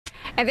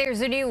And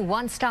there's a new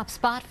one-stop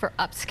spot for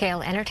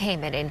upscale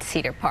entertainment in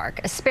Cedar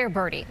Park. A Spare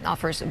Birdie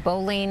offers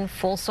bowling,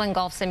 full-swing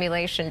golf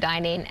simulation,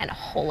 dining, and a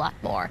whole lot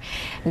more.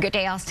 Good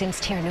Day Austin's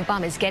Tiara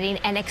Newbaum is getting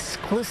an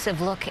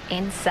exclusive look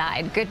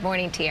inside. Good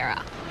morning,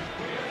 Tiara.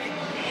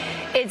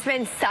 It's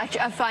been such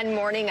a fun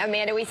morning,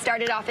 Amanda. We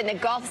started off in the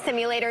golf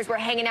simulators. We're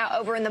hanging out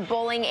over in the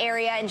bowling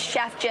area, and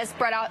Chef just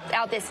brought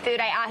out this food.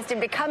 I asked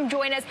him to come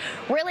join us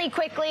really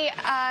quickly.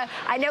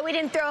 I know we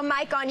didn't throw a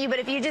mic on you, but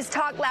if you just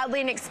talk loudly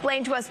and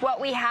explain to us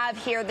what we have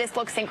here, this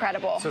looks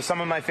incredible. So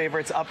some of my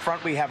favorites up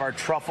front, we have our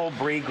truffle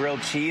brie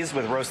grilled cheese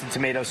with roasted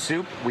tomato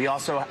soup. We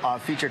also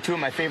feature two of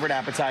my favorite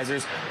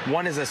appetizers.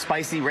 One is a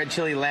spicy red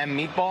chili lamb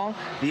meatball.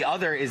 The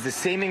other is the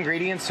same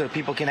ingredients, so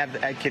people can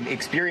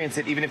experience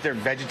it even if they're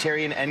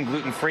vegetarian and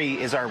gluten-free,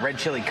 is our red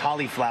chili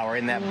cauliflower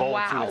in that bowl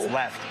to its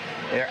left.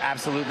 They're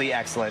absolutely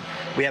excellent.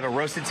 We have a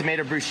roasted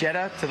tomato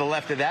bruschetta to the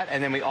left of that,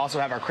 and then we also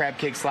have our crab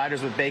cake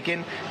sliders with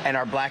bacon and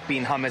our black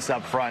bean hummus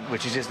up front,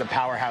 which is just a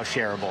powerhouse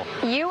shareable.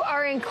 You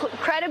are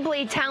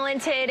incredibly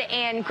talented,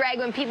 and Greg,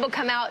 when people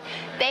come out,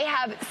 they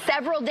have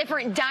several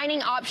different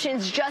dining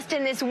options just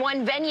in this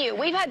one venue.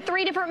 We've had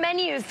 3 different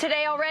menus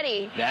today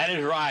already. That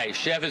is right.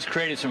 Chef has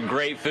created some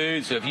great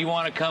food, so if you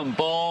want to come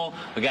bowl,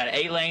 we got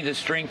 8 lanes of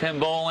string pin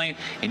bowling,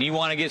 and you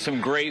want to get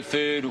some great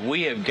food,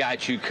 we have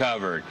got you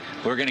covered.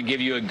 We're going to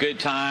give you a good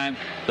time,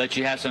 let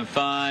you have some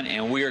fun,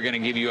 and we are going to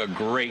give you a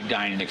great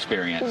dining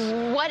experience.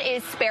 What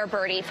is Spare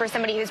Birdie for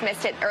somebody who's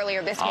missed it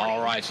earlier this morning?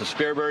 All right, so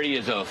Spare Birdie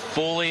is a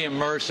fully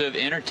immersive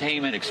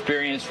entertainment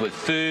experience with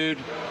food,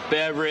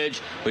 beverage.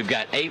 We've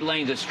got 8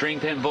 lanes of string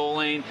pin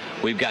bowling.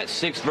 We've got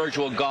 6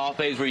 virtual golf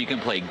bays where you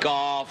can play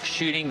golf,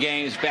 shooting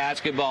games,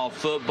 basketball,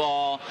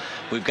 football.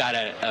 We've got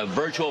a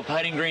virtual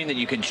putting green that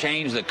you can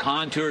change the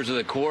contours of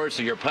the course,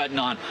 so you're putting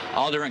on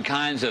all different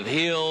kinds of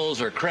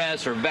hills or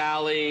crests or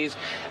valleys.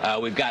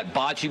 We've got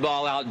bocce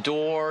ball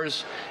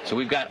outdoors. So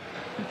we've got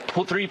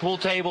 3 pool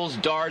tables,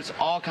 darts,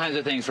 all kinds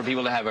of things for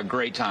people to have a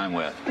great time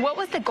with. What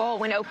was the goal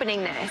when opening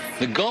this?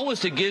 The goal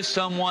was to give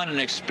someone an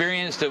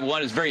experience that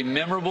one is very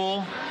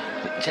memorable,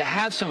 to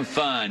have some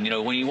fun. You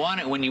know, when you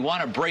want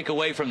to break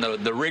away from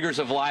the rigors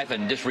of life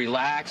and just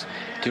relax,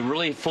 to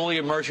really fully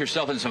immerse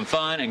yourself in some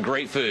fun and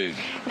great food.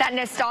 That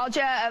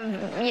nostalgia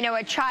of, you know,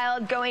 a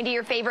child going to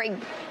your favorite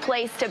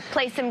place to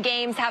play some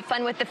games, have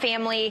fun with the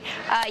family,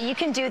 you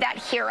can do that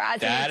here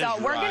as an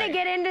adult. We're going to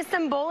get into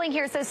some bowling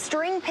here. So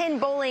string pin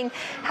bowling,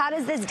 how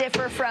does this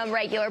differ from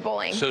regular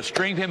bowling? So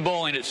string pin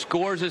bowling, it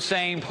scores the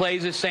same,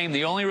 plays the same.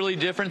 The only really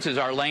difference is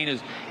our lane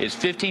is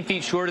 15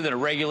 feet shorter than a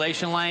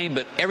regulation lane,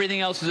 but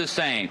everything else is the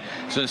same.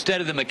 So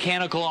instead of the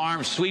mechanical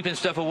arms sweeping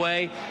stuff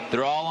away,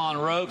 they're all on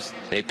ropes.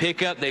 They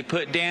pick up, they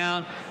put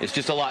down. It's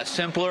just a lot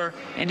simpler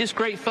and just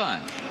great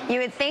fun. You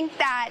would think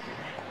that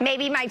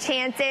maybe my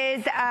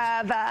chances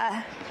of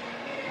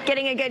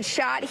getting a good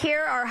shot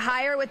here are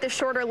higher with the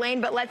shorter lane,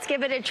 but let's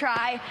give it a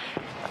try.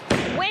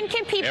 When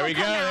can people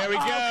come out? There we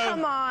go.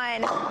 Come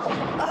on.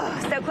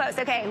 Oh, so close.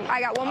 Okay,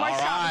 I got one more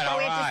shot before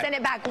we have to send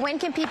it back. When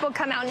can people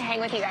come out and hang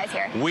with you guys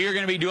here? We are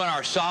going to be doing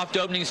our soft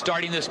opening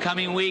starting this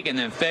coming week, and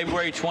then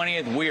February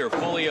 20th, we are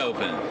fully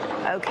open.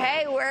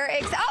 Okay,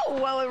 oh,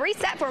 well,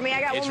 reset for me.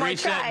 I got one more try.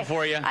 It's resetting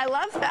for you. I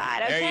love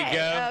that. Okay.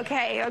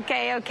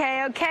 There you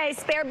go. Okay.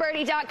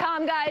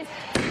 SpareBirdie.com, guys.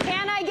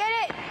 Can I get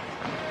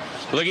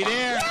it? Looky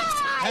there.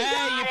 Yeah,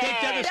 hey, you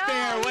picked up a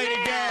spare. Oh, way man.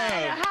 to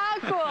go. How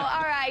cool.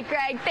 All right,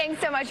 Greg,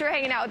 thanks so much for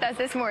hanging out with us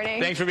this morning.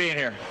 Thanks for being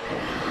here.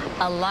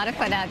 A lot of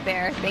fun out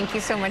there. Thank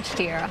you so much,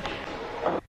 Tiara.